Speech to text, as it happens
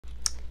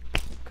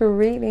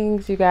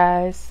Greetings, you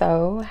guys.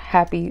 So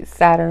happy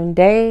Saturn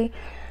day,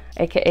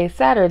 aka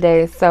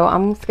Saturday. So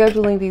I'm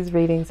scheduling these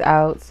readings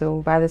out,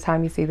 so by the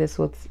time you see this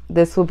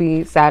will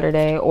be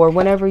Saturday or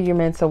whenever you're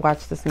meant to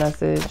watch this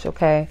message.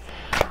 Okay,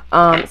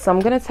 so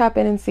I'm gonna tap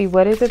in and see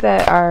what is it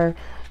that our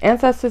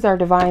ancestors, our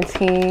divine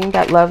team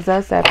that loves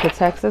us, that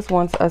protects us,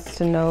 wants us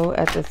to know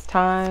at this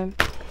time.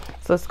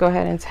 So let's go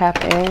ahead and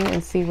tap in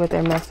and see what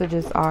their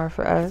messages are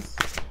for us.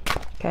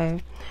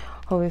 Okay,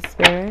 Holy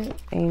Spirit,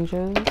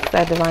 angels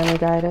that divinely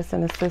guide us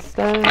and assist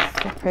us.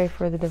 I pray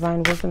for the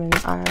divine wisdom and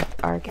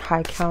our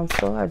high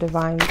council, our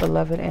divine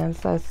beloved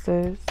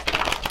ancestors,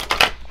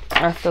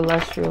 our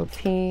celestial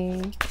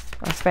team,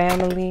 our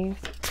family.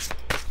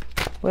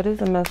 What is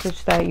the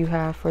message that you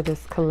have for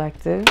this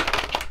collective?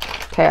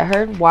 Okay, I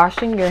heard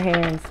washing your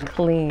hands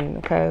clean.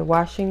 Okay,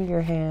 washing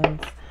your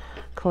hands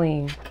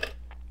clean.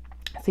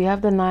 So you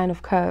have the 9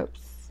 of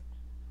Cups.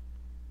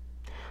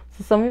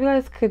 So some of you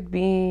guys could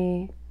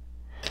be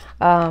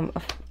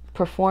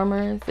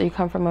performers, or you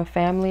come from a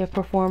family of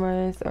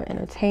performers or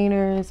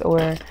entertainers,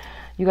 or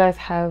you guys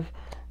have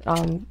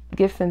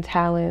gifts and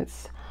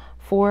talents.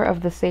 4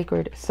 of the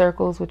sacred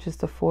circles, which is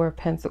the 4 of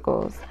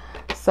Pentacles.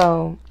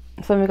 So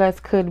some of you guys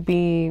could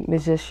be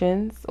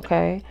musicians.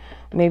 Okay,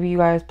 maybe you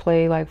guys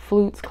play like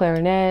flutes,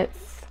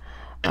 clarinets,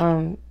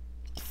 some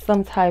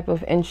type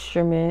of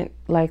instrument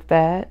like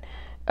that.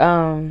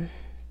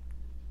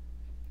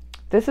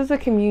 This is a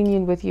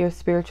communion with your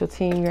spiritual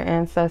team, your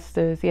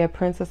ancestors. Yeah,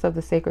 Princess of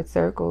the Sacred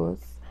Circles.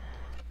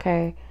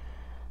 Okay,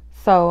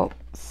 so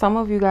some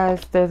of you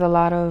guys, there's a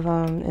lot of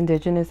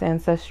indigenous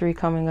ancestry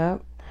coming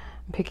up.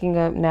 I'm picking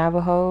up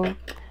Navajo.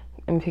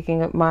 I'm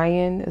picking up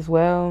Mayan as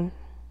well.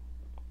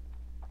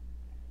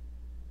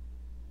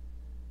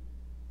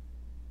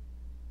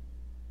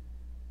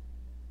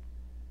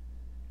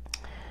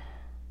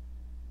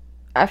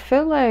 I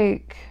feel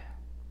like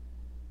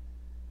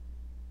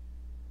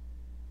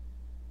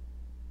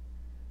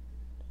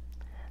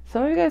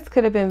some of you guys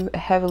could have been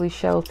heavily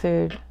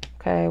sheltered,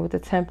 okay, with the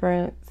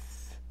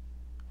Temperance.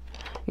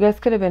 You guys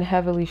could have been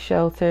heavily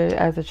sheltered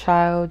as a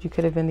child. You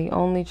could have been the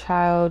only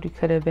child. You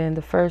could have been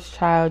the first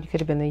child. You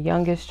could have been the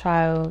youngest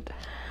child.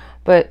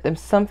 But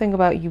there's something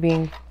about you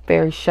being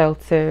very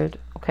sheltered,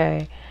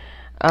 okay?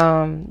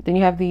 Then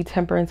you have the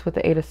Temperance with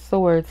the 8 of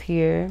Swords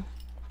here.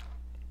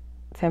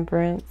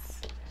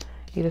 Temperance,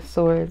 8 of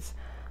Swords.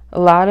 A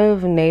lot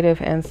of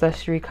native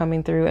ancestry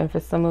coming through. And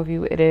for some of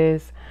you, it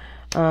is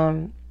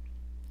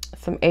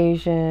some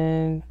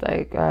Asian,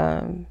 like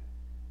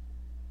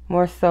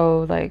more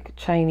so like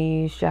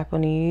Chinese,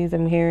 Japanese.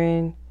 I'm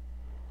hearing,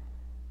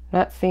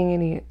 not seeing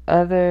any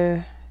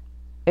other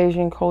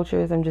Asian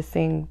cultures. I'm just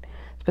seeing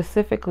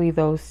specifically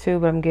those two,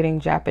 but I'm getting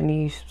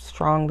Japanese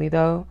strongly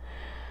though.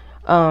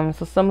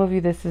 So some of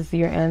you, this is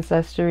your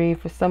ancestry.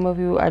 For some of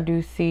you, I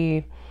do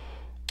see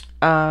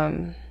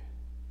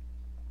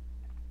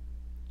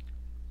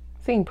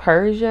seeing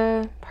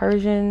Persian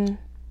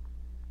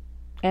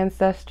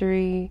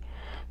ancestry.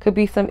 Could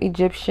be some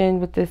Egyptian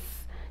with this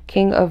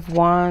King of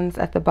Wands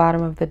at the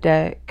bottom of the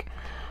deck.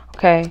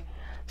 Okay,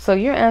 so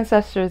your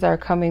ancestors are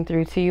coming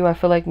through to you. I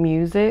feel like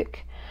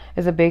music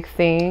is a big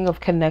thing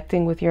of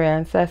connecting with your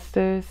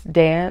ancestors.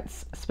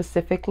 Dance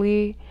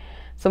specifically.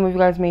 Some of you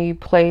guys may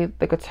play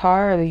the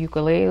guitar or the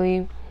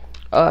ukulele.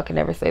 Oh, I can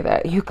never say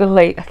that.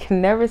 Ukulele. I can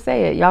never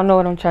say it. Y'all know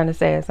what I'm trying to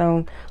say. I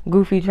sound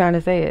goofy trying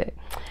to say it.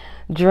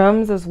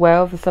 Drums as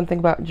well. There's something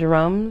about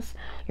drums.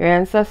 Your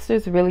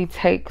ancestors really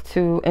take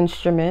to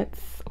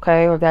instruments.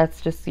 Okay, or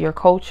that's just your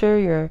culture,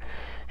 your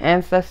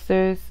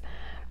ancestors,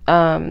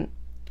 how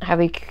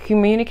they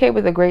communicate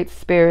with a great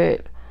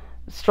spirit.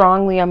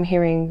 Strongly, I'm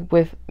hearing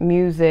with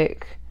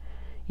music.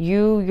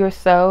 You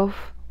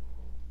yourself,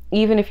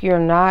 even if you're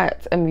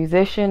not a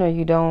musician or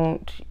you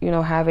don't,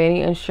 have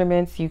any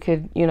instruments, you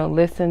could,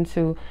 listen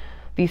to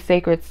these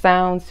sacred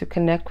sounds to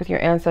connect with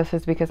your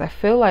ancestors, because I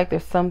feel like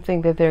there's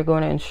something that they're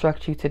going to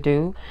instruct you to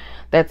do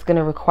that's going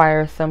to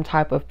require some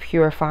type of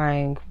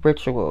purifying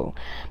ritual.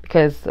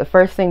 Because the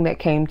first thing that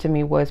came to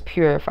me was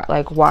purify,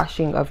 like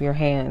washing of your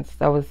hands.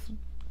 I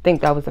think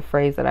that was a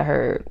phrase that I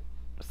heard,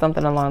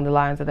 something along the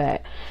lines of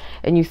that.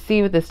 And you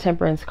see with this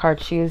Temperance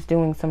card, she is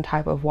doing some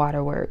type of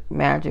water work,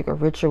 magic or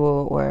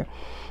ritual, or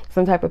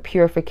some type of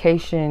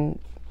purification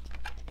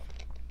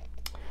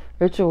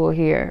ritual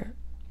here.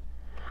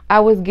 I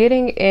was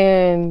getting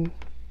in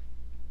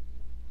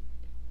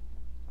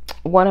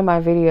one of my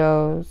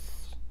videos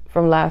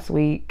from last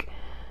week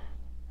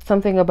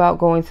something about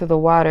going to the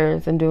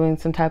waters and doing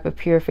some type of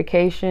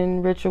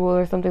purification ritual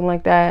or something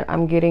like that.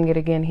 I'm getting it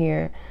again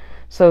here.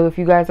 So if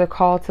you guys are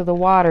called to the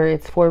water,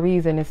 it's for a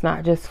reason. It's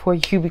not just for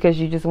you because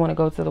you just want to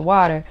go to the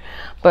water,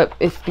 but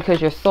it's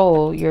because your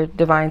soul, your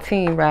divine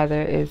team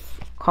rather, is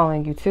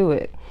calling you to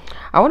it.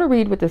 I want to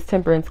read what this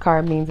Temperance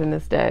card means in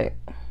this deck.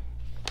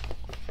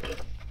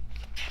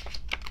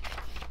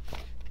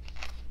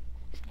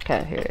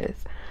 Okay, here it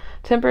is.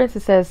 Temperance, it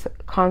says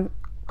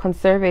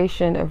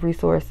conservation of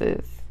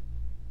resources,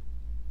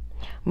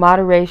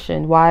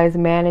 moderation, wise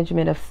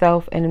management of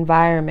self and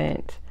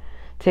environment,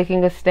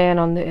 taking a stand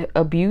on the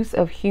abuse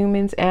of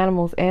humans,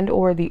 animals, and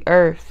or the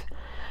earth.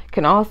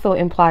 Can also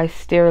imply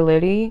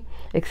sterility,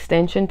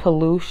 extension,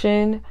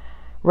 pollution,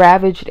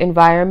 ravaged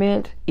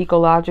environment,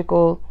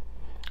 ecological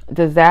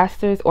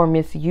disasters, or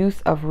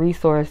misuse of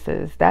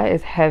resources. That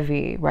is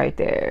heavy right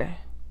there.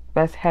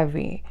 That's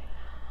heavy.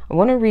 I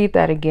want to read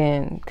that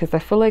again because I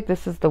feel like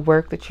this is the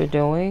work that you're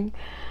doing.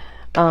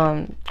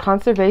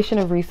 Conservation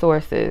of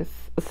resources,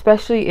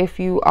 especially if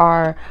you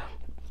are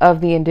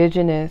of the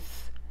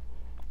indigenous.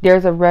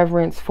 There's a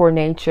reverence for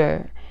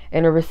nature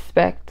and a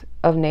respect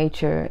of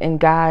nature and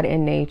God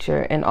and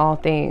nature and all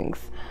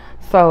things.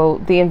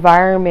 So the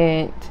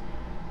environment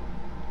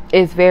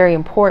is very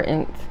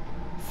important,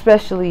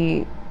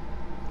 especially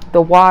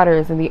the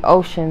waters and the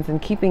oceans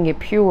and keeping it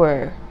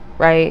pure,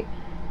 right?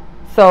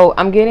 So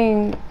I'm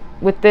getting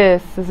with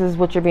this is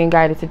what you're being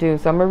guided to do.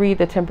 So I'm going to read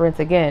the temperance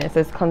again. It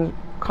says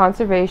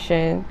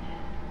conservation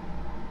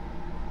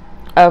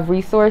of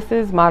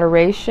resources,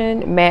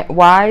 moderation,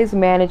 wise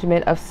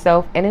management of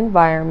self and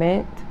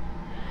environment,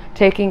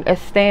 taking a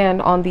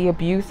stand on the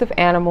abuse of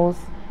animals,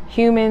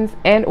 humans,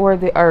 and or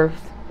the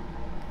earth.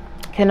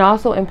 Can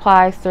also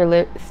imply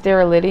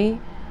sterility.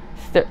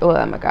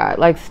 Oh my God,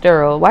 like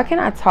sterile. Why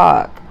can't I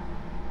talk?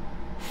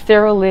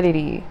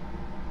 Sterility,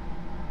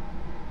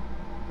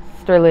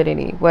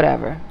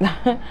 whatever.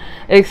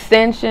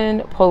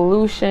 Extension,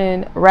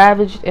 pollution,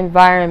 ravaged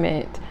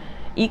environment,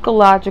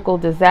 ecological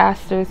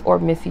disasters, or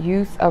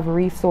misuse of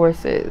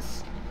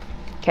resources.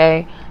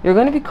 Okay, you're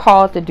going to be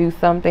called to do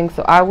something,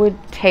 so I would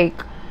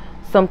take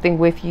something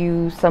with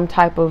you, some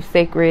type of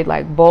sacred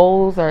like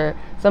bowls or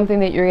something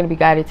that you're going to be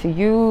guided to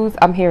use.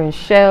 I'm hearing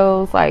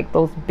shells, like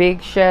those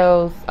big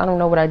shells. I don't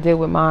know what I did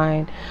with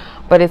mine,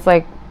 but it's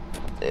like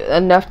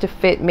enough to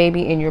fit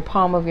maybe in your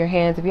palm of your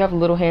hands. If you have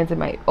little hands, it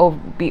might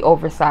be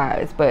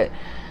oversized, but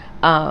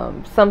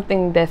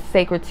something that's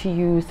sacred to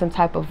you, some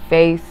type of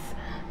vase,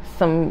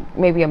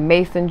 maybe a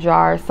mason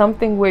jar,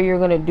 something where you're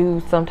going to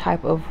do some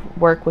type of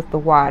work with the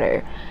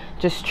water.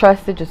 Just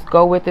trust it, just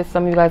go with it.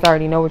 Some of you guys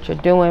already know what you're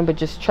doing, but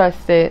just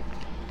trust it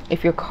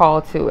if you're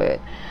called to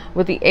it.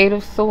 With the Eight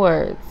of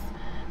Swords,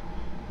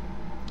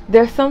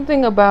 there's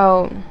something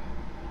about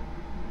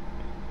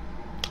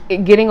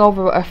getting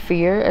over a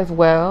fear as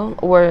well,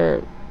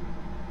 or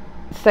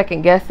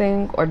second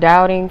guessing or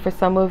doubting for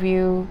some of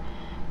you.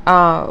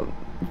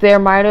 There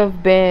might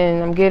have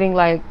been, I'm getting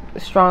like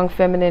strong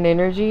feminine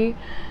energy,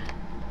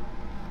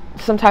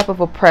 some type of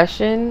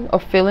oppression or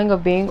feeling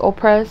of being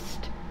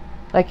oppressed,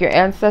 like your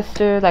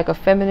ancestor, like a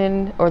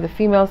feminine or the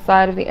female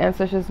side of the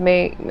ancestors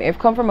may have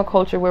come from a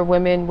culture where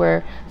women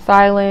were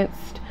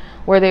silenced,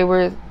 where they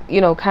were,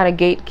 you know, kind of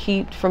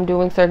gatekept from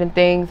doing certain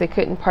things. They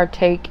couldn't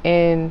partake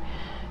in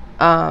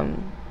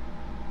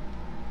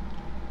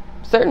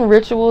certain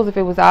rituals if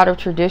it was out of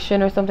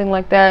tradition or something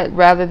like that,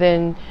 rather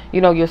than, you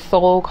know, your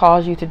soul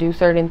calls you to do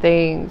certain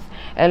things,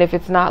 and if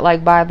it's not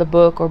like by the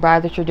book or by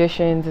the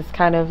traditions, it's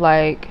kind of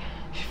like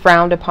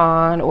frowned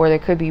upon, or there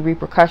could be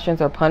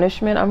repercussions or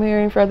punishment, I'm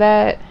hearing, for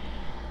that.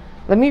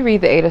 Let me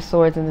read the Eight of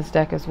Swords in this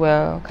deck as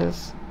well,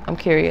 because I'm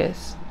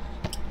curious.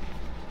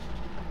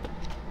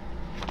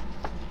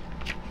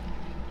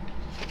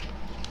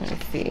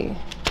 Let's see.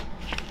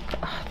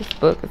 This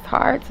book is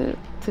hard to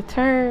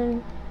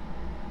turn.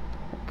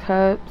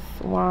 Cups,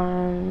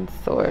 Wands,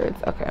 Swords.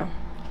 Okay.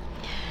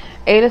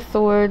 Eight of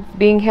Swords,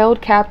 being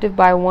held captive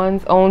by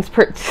one's own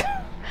spirit.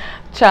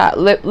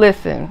 Child,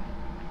 listen.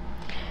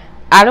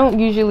 I don't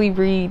usually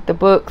read the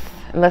books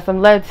unless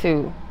I'm led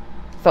to.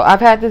 So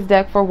I've had this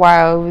deck for a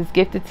while. It was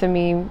gifted to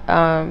me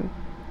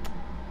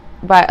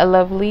by a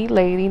lovely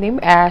lady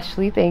named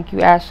Ashley. Thank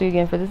you, Ashley,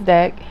 again for this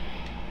deck.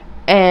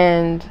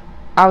 And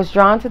I was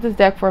drawn to this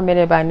deck for a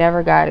minute, but I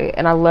never got it.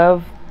 And I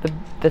love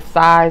the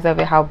size of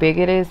it, how big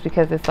it is,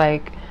 because it's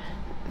like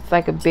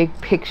a big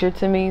picture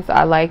to me, so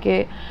I like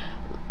it.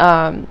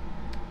 But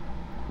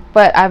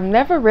I've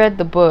never read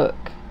the book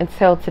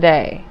until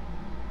today.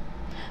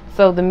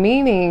 So the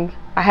meaning,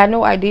 I had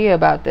no idea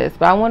about this,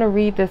 but I want to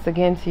read this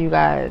again to you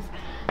guys.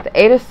 The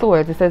Eight of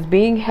Swords, it says,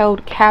 being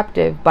held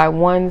captive by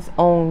one's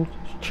own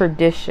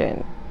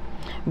tradition,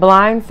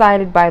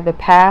 blindsided by the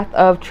path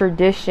of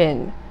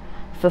tradition,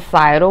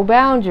 societal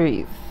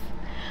boundaries,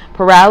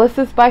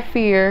 paralysis by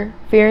fear,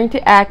 fearing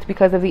to act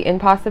because of the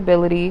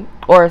possibility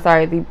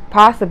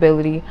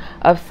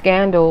of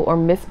scandal or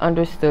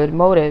misunderstood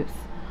motives.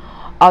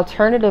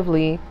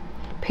 Alternatively,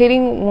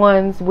 pitting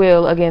one's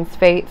will against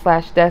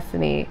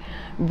fate/destiny,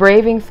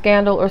 braving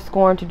scandal or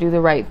scorn to do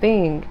the right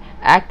thing,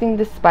 acting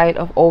despite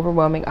of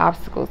overwhelming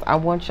obstacles. I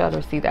want y'all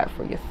to see that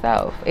for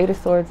yourself. Eight of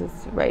Swords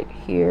is right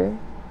here.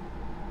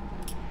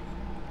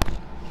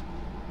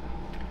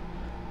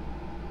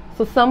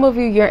 So some of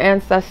you, your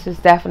ancestors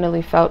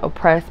definitely felt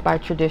oppressed by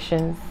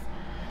traditions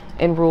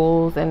and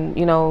rules, and,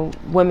 you know,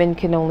 women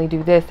can only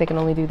do this, they can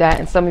only do that,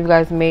 and some of you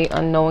guys may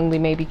unknowingly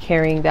may be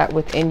carrying that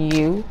within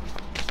you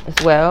as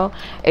well.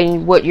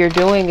 And what you're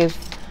doing is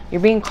you're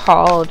being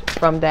called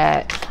from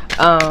that.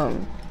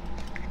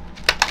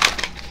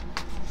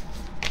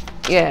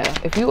 Yeah,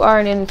 if you are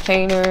an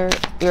entertainer,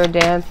 you're a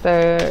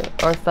dancer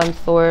or some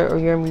sort, or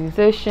you're a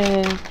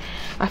musician,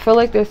 I feel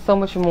like there's so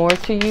much more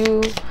to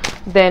you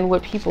than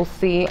what people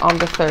see on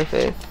the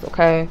surface,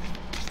 okay?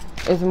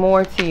 There's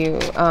more to you,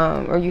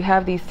 or you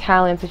have these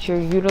talents that you're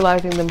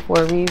utilizing them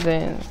for a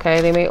reason, okay?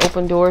 They may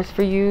open doors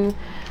for you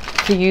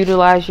to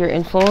utilize your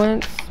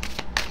influence.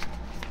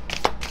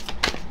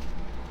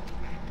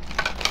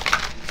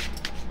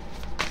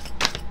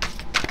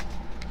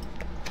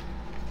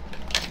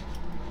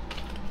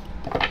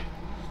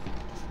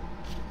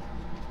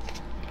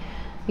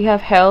 You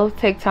have health.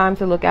 Take time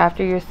to look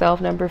after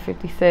yourself, number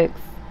 56.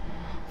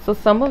 So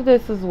some of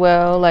this as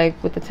well,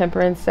 like with the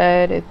temperance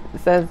said, it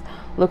says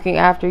looking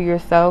after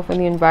yourself and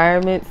the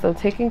environment. So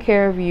taking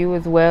care of you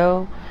as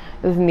well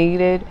is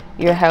needed.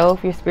 Your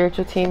health, your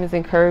spiritual team is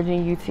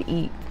encouraging you to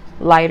eat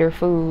lighter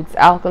foods,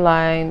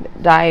 alkaline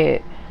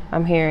diet,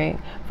 I'm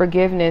hearing.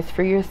 Forgiveness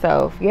for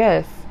yourself.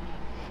 Yes,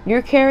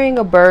 you're carrying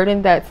a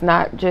burden that's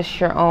not just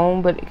your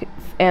own, but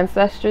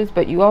ancestors,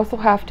 but you also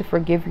have to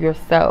forgive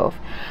yourself.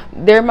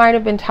 There might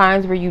have been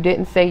times where you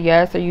didn't say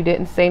yes or you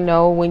didn't say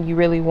no when you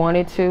really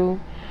wanted to,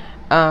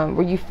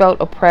 where you felt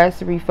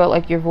oppressed, where you felt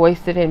like your voice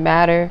didn't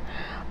matter.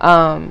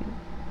 Some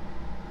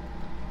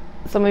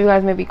of you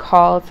guys may be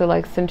called to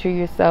like center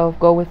yourself,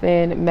 go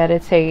within,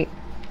 meditate,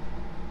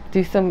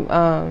 do some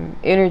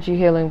energy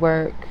healing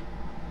work,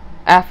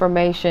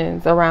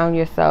 affirmations around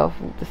yourself,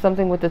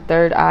 something with the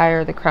third eye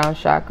or the crown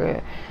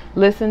chakra.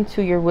 Listen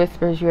to your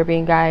whispers. You are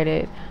being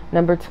guided,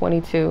 number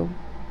 22.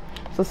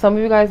 So some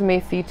of you guys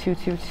may see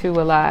 222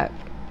 a lot,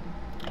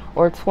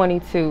 or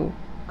 22,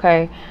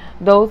 okay?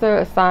 Those are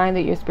a sign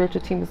that your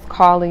spiritual team is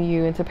calling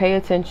you, and to pay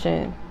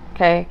attention,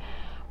 okay?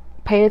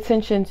 Pay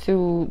attention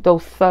to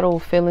those subtle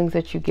feelings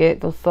that you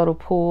get, those subtle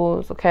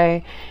pulls,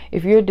 okay?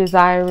 If you're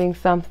desiring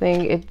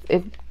something,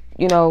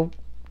 you know,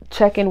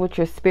 check in with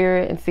your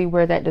spirit and see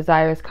where that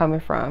desire is coming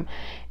from.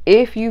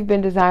 If you've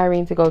been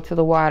desiring to go to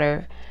the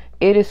water,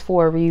 it is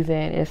for a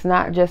reason. It's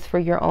not just for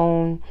your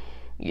own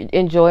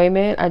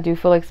enjoyment. I do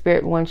feel like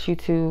spirit wants you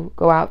to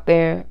go out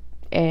there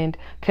and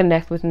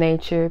connect with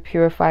nature,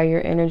 purify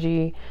your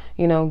energy,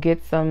 you know,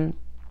 get some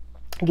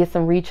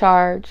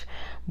recharge.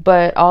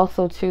 But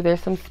also too,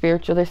 there's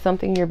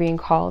something you're being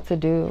called to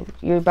do.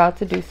 You're about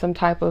to do some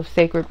type of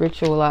sacred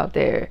ritual out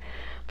there.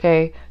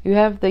 Okay, you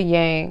have the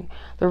yang,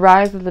 the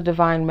rise of the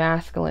divine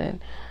masculine.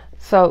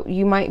 So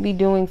you might be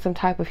doing some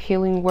type of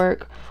healing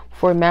work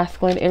for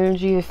masculine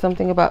energy, or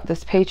something about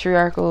this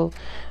patriarchal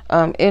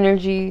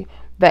energy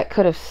that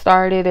could have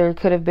started, or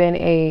could have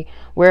been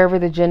wherever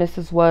the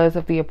genesis was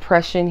of the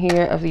oppression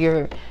here of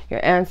your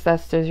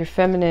ancestors, your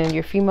feminine,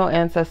 your female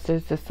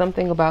ancestors. There's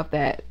something about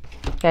that.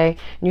 Okay,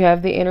 you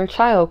have the inner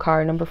child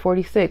card, number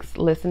 46.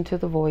 Listen to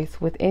the voice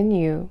within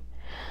you.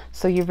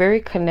 So you're very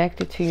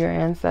connected to your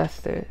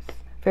ancestors,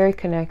 very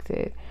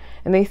connected,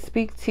 and they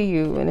speak to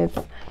you. And it's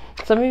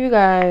some of you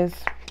guys,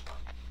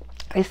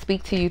 they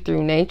speak to you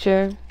through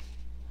nature,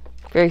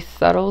 very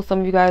subtle. Some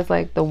of you guys,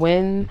 like the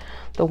wind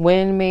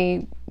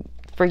may,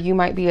 for you,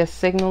 might be a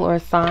signal or a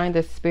sign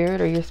that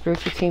spirit or your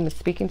spiritual team is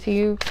speaking to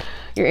you.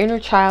 Your inner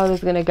child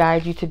is going to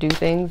guide you to do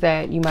things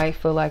that you might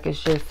feel like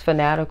it's just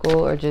fanatical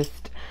or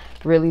just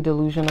really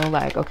delusional.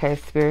 Like, okay,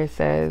 spirit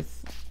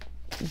says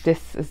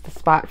this is the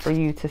spot for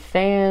you to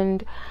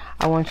stand.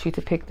 I want you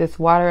to pick this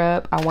water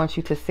up. I want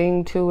you to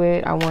sing to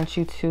it. I want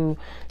you to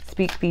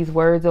speak these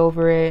words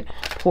over it,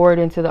 pour it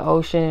into the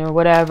ocean or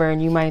whatever.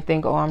 And you might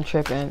think, oh, I'm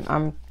tripping.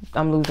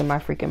 I'm losing my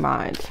freaking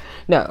mind.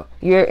 No,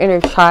 your inner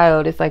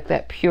child is like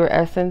that pure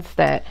essence,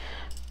 that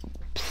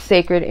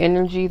sacred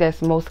energy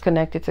that's most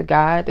connected to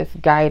God, that's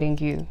guiding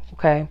you.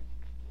 Okay.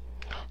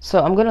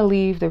 So I'm going to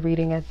leave the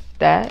reading at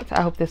that.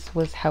 I hope this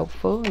was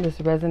helpful and this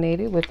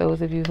resonated with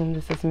those of you whom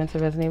this is meant to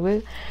resonate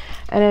with.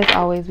 And as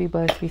always, be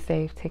blessed, be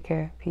safe, take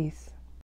care, peace.